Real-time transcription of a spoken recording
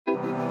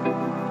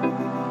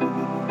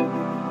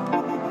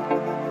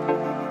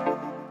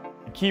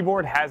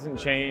keyboard hasn't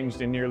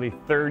changed in nearly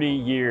 30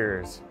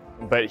 years.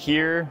 But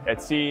here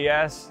at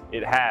CES,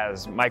 it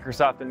has.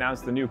 Microsoft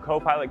announced the new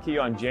Copilot key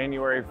on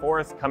January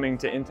 4th, coming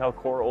to Intel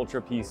Core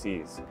Ultra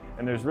PCs.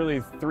 And there's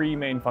really three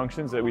main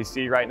functions that we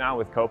see right now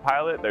with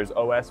Copilot. There's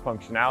OS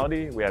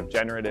functionality, we have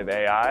generative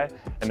AI,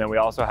 and then we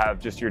also have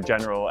just your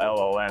general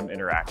LLM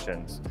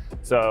interactions.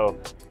 So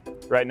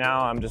right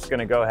now, I'm just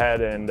gonna go ahead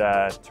and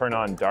turn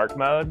on dark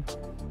mode.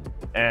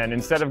 And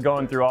instead of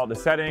going through all the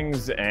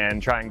settings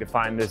and trying to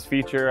find this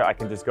feature, I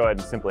can just go ahead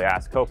and simply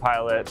ask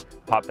Copilot,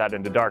 pop that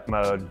into dark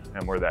mode,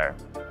 and we're there.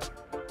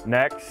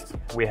 Next,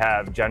 we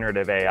have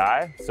generative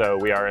AI. So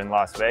we are in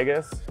Las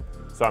Vegas.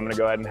 So I'm gonna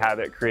go ahead and have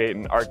it create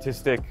an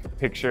artistic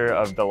picture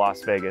of the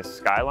Las Vegas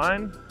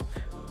skyline.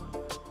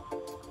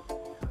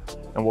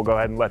 And we'll go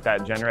ahead and let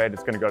that generate.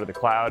 It's gonna go to the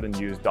cloud and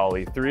use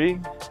DALL-E 3.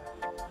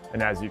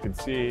 And as you can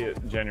see,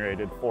 it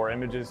generated 4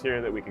 images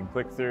here that we can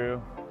click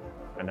through.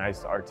 A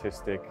nice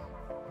artistic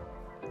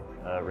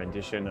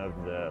rendition of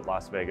the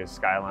Las Vegas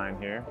skyline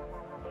here.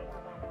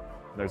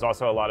 There's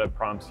also a lot of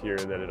prompts here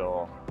that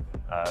it'll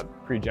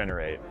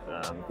pre-generate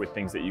with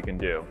things that you can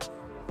do.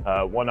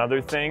 One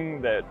other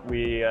thing that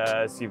we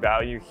see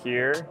value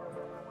here,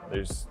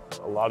 there's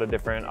a lot of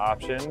different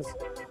options,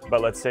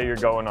 but let's say you're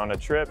going on a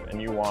trip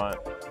and you want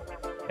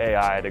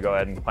AI to go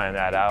ahead and plan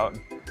that out.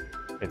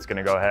 It's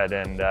gonna go ahead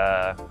and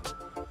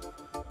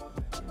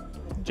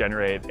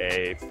generate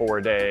a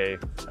 4-day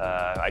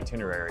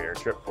itinerary or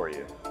trip for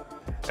you.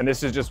 And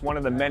this is just one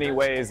of the many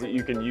ways that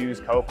you can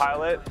use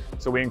Copilot.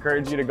 So we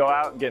encourage you to go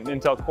out and get an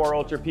Intel Core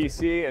Ultra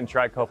PC and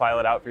try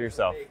Copilot out for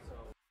yourself.